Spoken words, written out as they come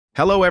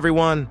Hello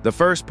everyone! The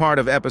first part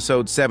of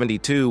episode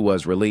 72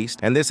 was released,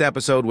 and this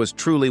episode was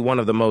truly one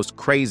of the most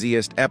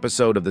craziest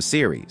episode of the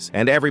series.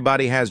 And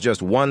everybody has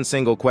just one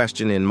single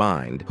question in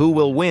mind. Who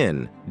will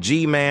win,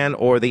 G-Man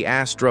or the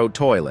Astro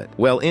Toilet?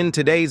 Well, in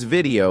today's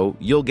video,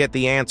 you'll get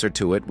the answer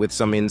to it with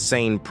some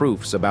insane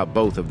proofs about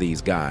both of these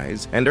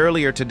guys. And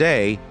earlier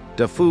today,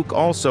 Dafook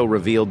also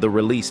revealed the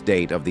release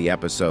date of the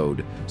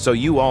episode, so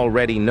you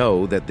already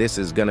know that this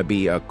is gonna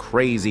be a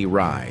crazy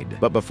ride.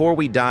 But before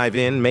we dive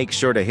in, make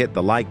sure to hit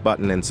the like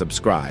button and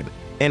subscribe.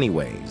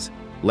 Anyways,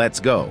 let's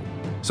go.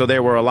 So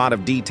there were a lot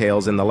of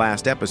details in the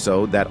last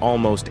episode that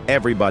almost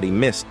everybody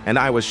missed, and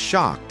I was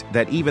shocked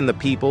that even the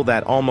people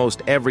that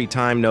almost every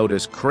time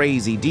notice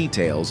crazy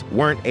details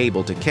weren't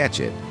able to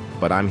catch it.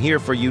 But I'm here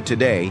for you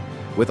today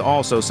with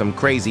also some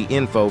crazy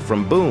info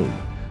from Boom.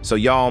 So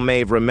y'all may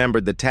have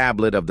remembered the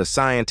tablet of the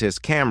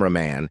scientist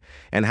cameraman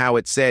and how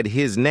it said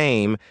his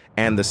name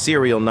and the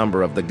serial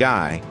number of the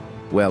guy.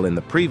 Well, in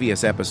the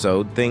previous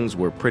episode, things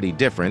were pretty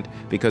different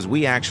because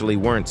we actually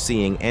weren't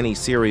seeing any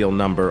serial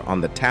number on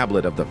the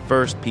tablet of the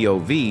first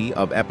POV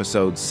of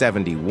episode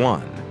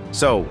 71.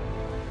 So,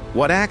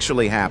 what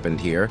actually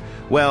happened here?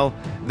 Well,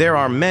 there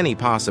are many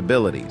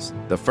possibilities.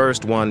 The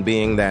first one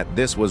being that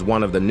this was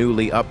one of the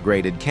newly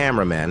upgraded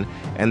cameramen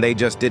and they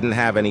just didn't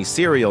have any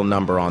serial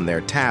number on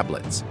their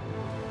tablets.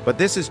 But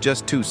this is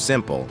just too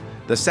simple.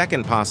 The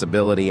second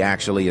possibility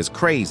actually is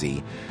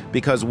crazy,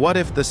 because what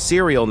if the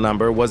serial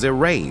number was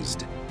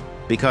erased?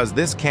 Because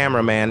this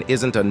cameraman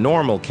isn't a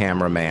normal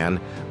cameraman,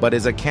 but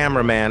is a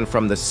cameraman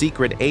from the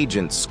Secret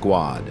Agents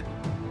Squad.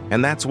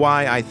 And that's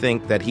why I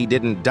think that he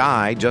didn't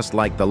die just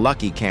like the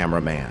lucky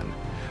cameraman.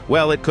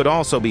 Well, it could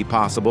also be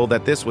possible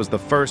that this was the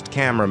first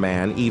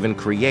cameraman even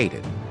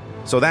created.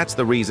 So that's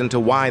the reason to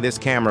why this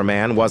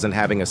cameraman wasn't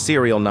having a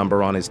serial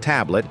number on his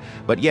tablet.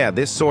 But yeah,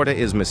 this sorta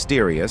is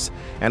mysterious,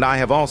 and I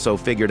have also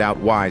figured out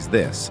why's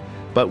this.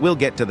 But we'll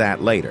get to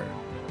that later.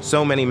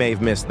 So many may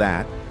have missed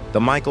that.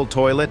 The Michael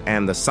Toilet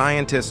and the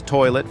Scientist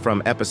Toilet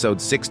from episode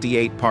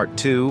 68 Part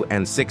 2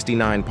 and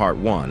 69 Part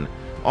 1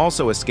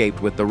 also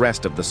escaped with the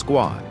rest of the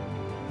squad.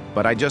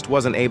 But I just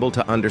wasn't able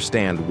to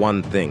understand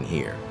one thing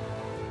here.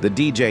 The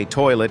DJ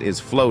Toilet is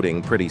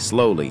floating pretty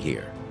slowly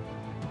here.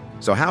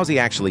 So how's he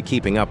actually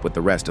keeping up with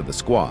the rest of the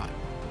squad?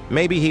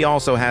 Maybe he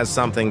also has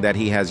something that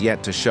he has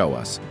yet to show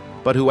us,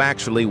 but who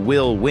actually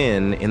will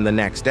win in the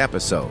next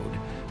episode.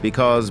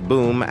 Because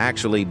Boom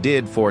actually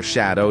did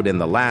foreshadowed in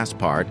the last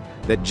part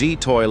that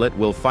G-Toilet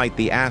will fight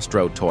the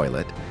Astro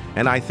Toilet,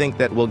 and I think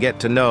that we'll get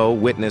to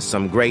witness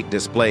some great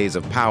displays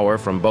of power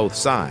from both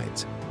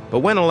sides. But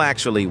when'll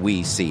actually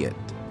we see it?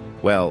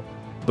 Well,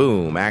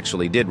 Boom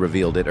actually did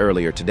reveal it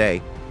earlier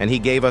today, and he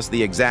gave us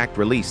the exact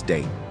release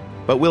date.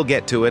 But we'll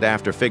get to it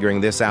after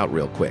figuring this out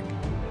real quick.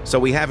 So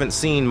we haven't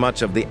seen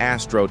much of the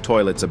Astro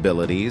Toilet's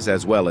abilities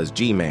as well as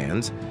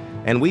G-Man's,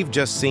 and we've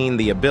just seen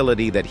the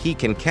ability that he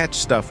can catch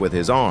stuff with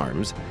his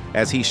arms,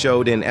 as he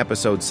showed in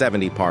episode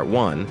 70 Part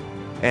 1,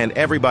 and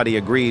everybody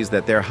agrees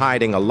that they're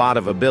hiding a lot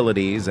of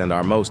abilities and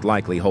are most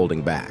likely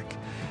holding back.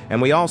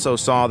 And we also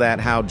saw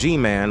that how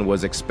G-Man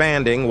was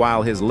expanding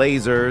while his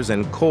lasers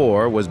and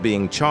core was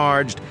being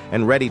charged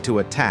and ready to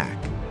attack.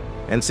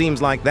 And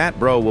seems like that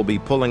bro will be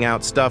pulling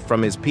out stuff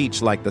from his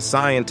peach like the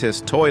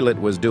Scientist Toilet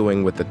was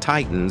doing with the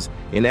Titans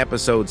in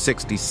episode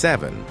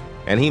 67.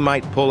 And he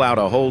might pull out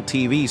a whole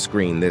TV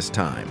screen this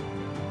time.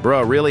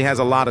 Bruh really has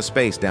a lot of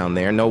space down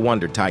there, no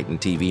wonder Titan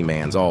TV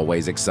Man's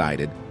always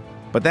excited.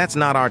 But that's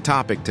not our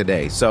topic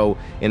today, so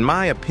in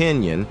my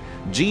opinion,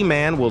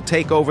 G-Man will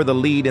take over the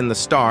lead in the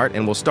start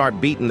and will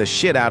start beating the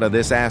shit out of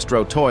this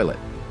Astro Toilet.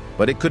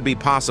 But it could be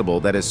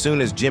possible that as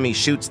soon as Jimmy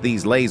shoots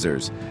these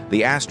lasers,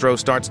 the Astro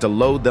starts to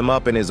load them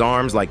up in his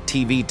arms like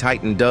TV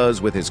Titan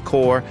does with his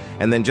core,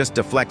 and then just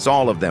deflects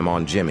all of them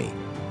on Jimmy.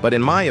 But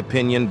in my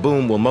opinion,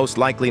 Boom will most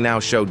likely now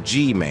show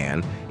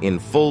G-Man in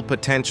full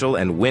potential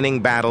and winning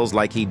battles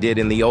like he did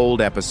in the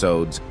old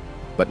episodes.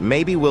 But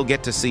maybe we'll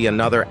get to see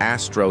another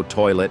Astro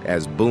Toilet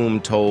as Boom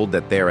told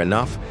that they're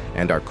enough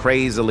and are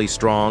crazily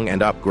strong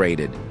and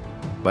upgraded.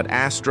 But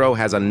Astro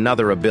has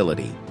another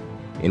ability,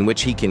 in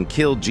which he can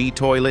kill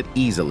G-Toilet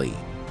easily.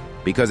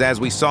 Because as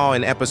we saw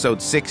in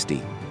episode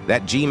 60,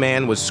 that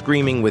G-Man was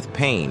screaming with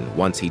pain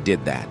once he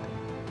did that.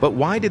 But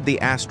why did the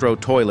Astro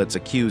Toilets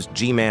accuse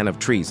G-Man of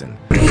treason?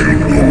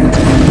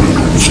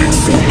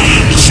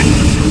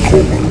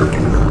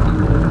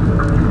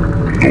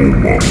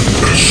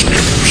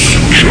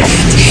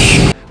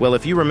 Well,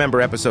 if you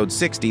remember episode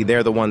 60,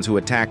 they're the ones who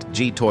attacked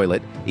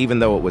G-Toilet, even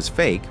though it was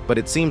fake, but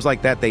it seems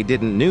like that they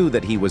didn't know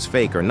that he was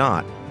fake or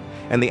not.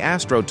 And the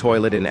Astro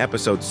Toilet in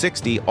episode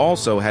 60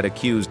 also had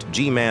accused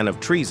G-Man of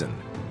treason.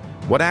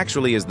 What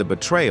actually is the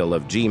betrayal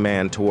of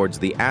G-Man towards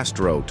the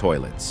Astro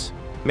Toilets?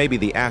 Maybe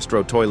the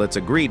Astro Toilets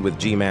agreed with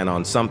G-Man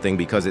on something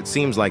because it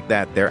seems like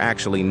that they're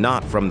actually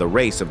not from the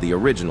race of the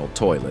original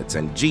Toilets,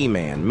 and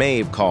G-Man may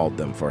have called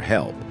them for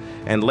help,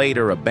 and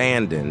later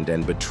abandoned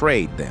and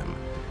betrayed them.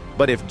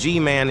 But if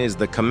G-Man is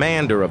the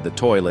commander of the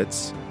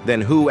Toilets,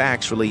 then who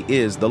actually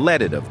is the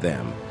leader of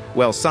them?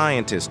 Well,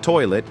 Scientist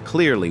Toilet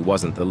clearly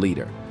wasn't the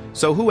leader.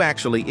 So who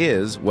actually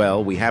is,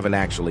 well, we haven't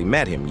actually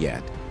met him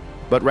yet,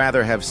 but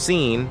rather have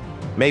seen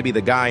maybe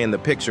the guy in the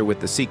picture with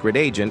the secret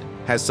agent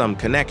has some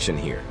connection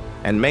here.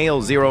 And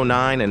Male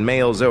 09 and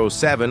Male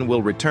 07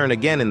 will return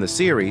again in the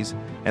series,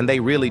 and they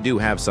really do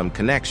have some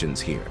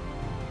connections here.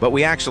 But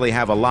we actually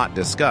have a lot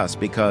discussed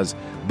because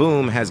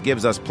Boom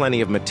gives us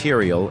plenty of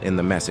material in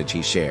the message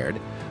he shared.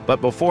 But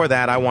before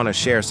that, I want to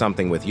share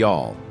something with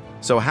y'all.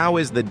 So how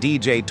is the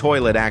DJ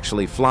toilet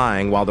actually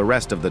flying while the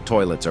rest of the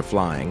toilets are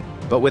flying?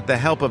 But with the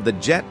help of the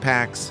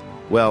jetpacks,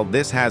 well,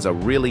 this has a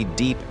really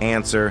deep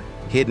answer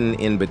hidden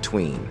in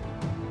between.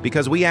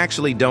 Because we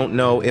actually don't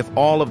know if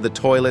all of the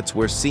toilets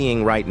we're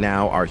seeing right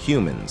now are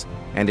humans.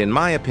 And in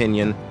my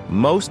opinion,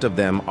 most of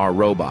them are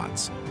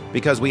robots.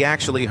 Because we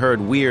actually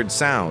heard weird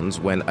sounds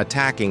when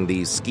attacking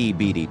these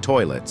Skibidi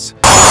toilets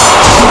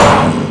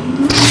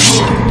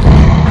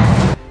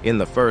in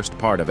the first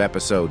part of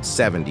episode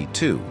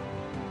 72.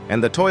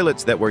 And the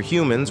toilets that were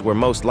humans were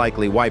most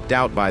likely wiped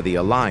out by the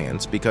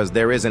Alliance because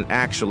there isn't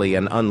actually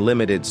an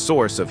unlimited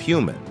source of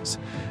humans.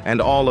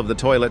 And all of the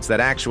toilets that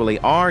actually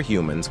are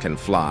humans can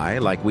fly,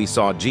 like we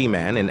saw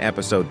G-Man in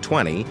episode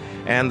 20,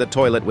 and the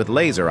toilet with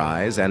laser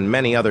eyes, and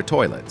many other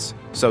toilets.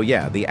 So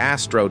yeah, the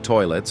Astro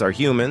toilets are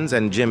humans,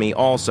 and Jimmy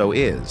also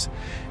is.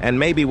 And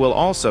maybe we'll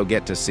also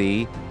get to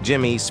see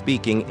Jimmy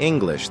speaking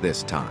English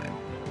this time,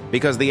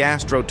 because the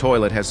Astro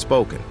toilet has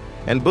spoken.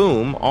 And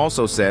Boom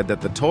also said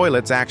that the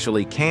toilets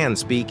actually can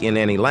speak in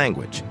any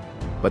language,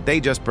 but they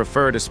just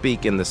prefer to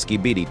speak in the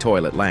Skibidi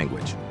toilet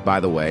language. By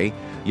the way,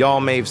 y'all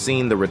may have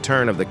seen the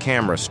return of the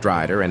camera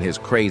strider and his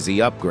crazy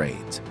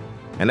upgrades.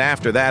 And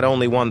after that,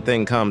 only one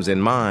thing comes in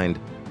mind,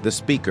 the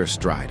speaker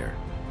strider.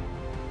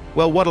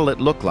 Well, what'll it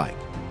look like?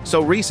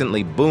 So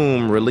recently,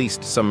 Boom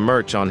released some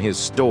merch on his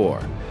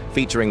store,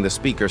 featuring the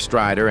speaker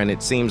strider, and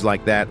it seems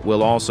like that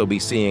we'll also be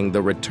seeing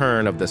the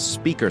return of the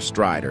speaker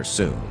strider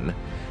soon.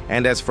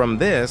 And as from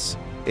this,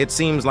 it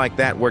seems like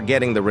that we're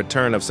getting the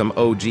return of some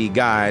OG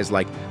guys,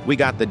 like we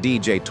got the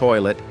DJ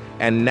toilet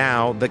and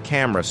now the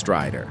camera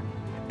strider.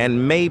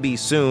 And maybe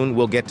soon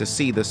we'll get to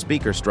see the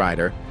speaker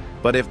strider,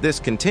 but if this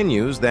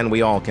continues, then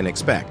we all can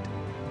expect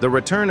the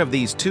return of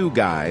these two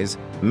guys,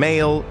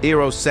 Male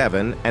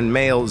 07 and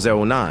Male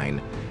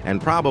 09,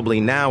 and probably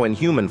now in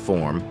human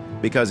form,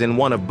 because in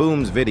one of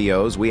Boom's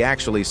videos we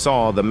actually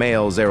saw the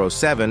Male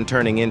 07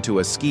 turning into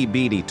a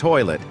Skibidi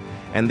toilet,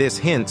 and this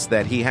hints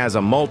that he has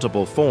a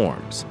multiple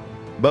forms.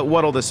 But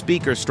what'll the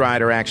speaker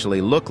strider actually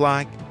look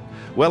like?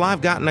 Well,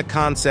 I've gotten a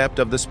concept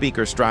of the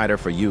speaker strider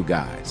for you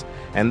guys,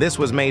 and this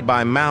was made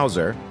by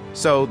Mauser,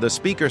 so the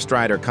speaker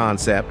strider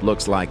concept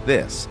looks like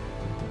this.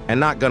 And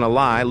not gonna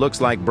lie,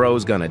 looks like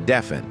bro's gonna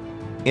deafen.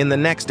 In the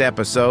next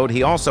episode,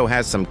 he also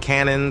has some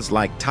cannons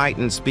like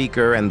Titan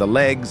speaker, and the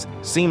legs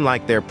seem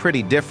like they're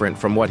pretty different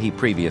from what he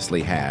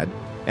previously had,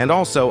 and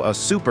also a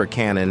super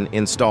cannon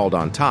installed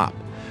on top.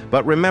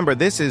 But remember,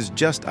 this is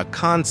just a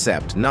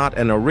concept, not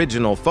an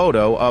original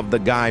photo of the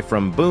guy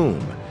from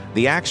Boom.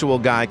 The actual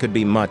guy could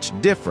be much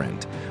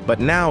different. But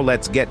now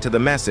let's get to the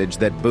message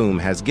that Boom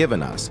has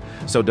given us.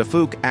 So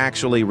Dafook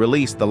actually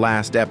released the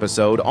last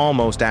episode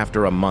almost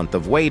after a month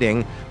of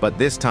waiting, but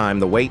this time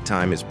the wait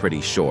time is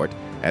pretty short,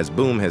 as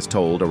Boom has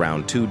told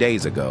around 2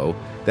 days ago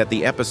that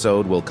the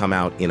episode will come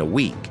out in a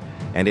week.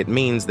 And it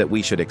means that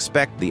we should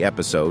expect the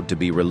episode to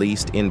be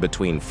released in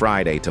between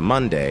Friday to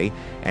Monday,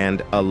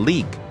 and a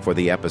leak for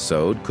the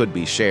episode could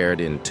be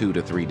shared in 2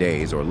 to 3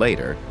 days or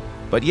later.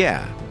 But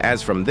yeah,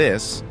 as from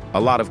this,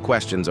 a lot of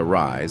questions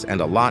arise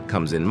and a lot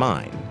comes in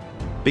mind.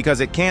 Because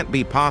it can't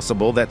be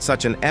possible that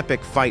such an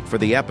epic fight for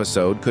the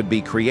episode could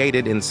be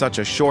created in such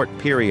a short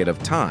period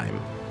of time.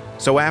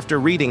 So after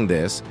reading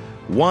this,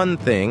 one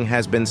thing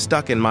has been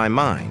stuck in my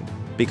mind.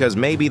 Because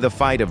maybe the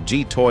fight of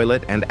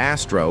G-Toilet and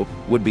Astro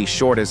would be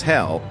short as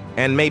hell,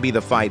 and maybe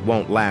the fight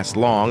won't last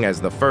long,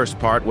 as the first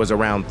part was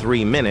around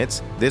 3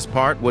 minutes, this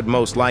part would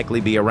most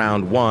likely be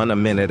around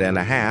 1 minute and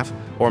a half,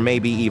 or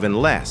maybe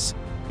even less,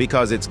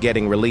 because it's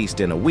getting released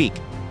in a week.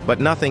 But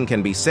nothing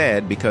can be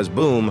said because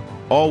Boom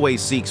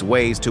always seeks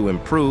ways to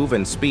improve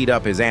and speed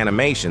up his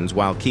animations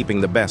while keeping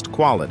the best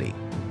quality.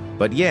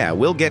 But yeah,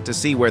 we'll get to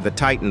see where the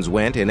Titans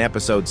went in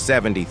episode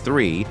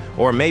 73,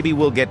 or maybe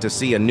we'll get to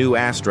see a new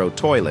Astro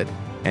toilet,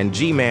 and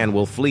G-Man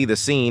will flee the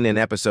scene in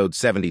episode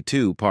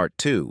 72, part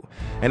 2.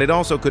 And it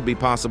also could be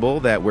possible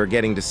that we're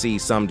getting to see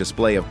some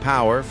display of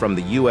power from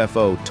the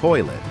UFO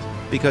toilet,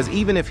 because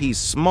even if he's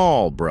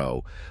small,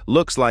 bro,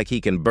 looks like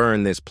he can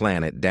burn this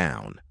planet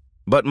down.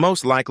 But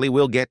most likely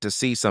we'll get to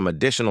see some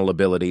additional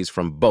abilities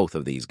from both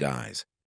of these guys.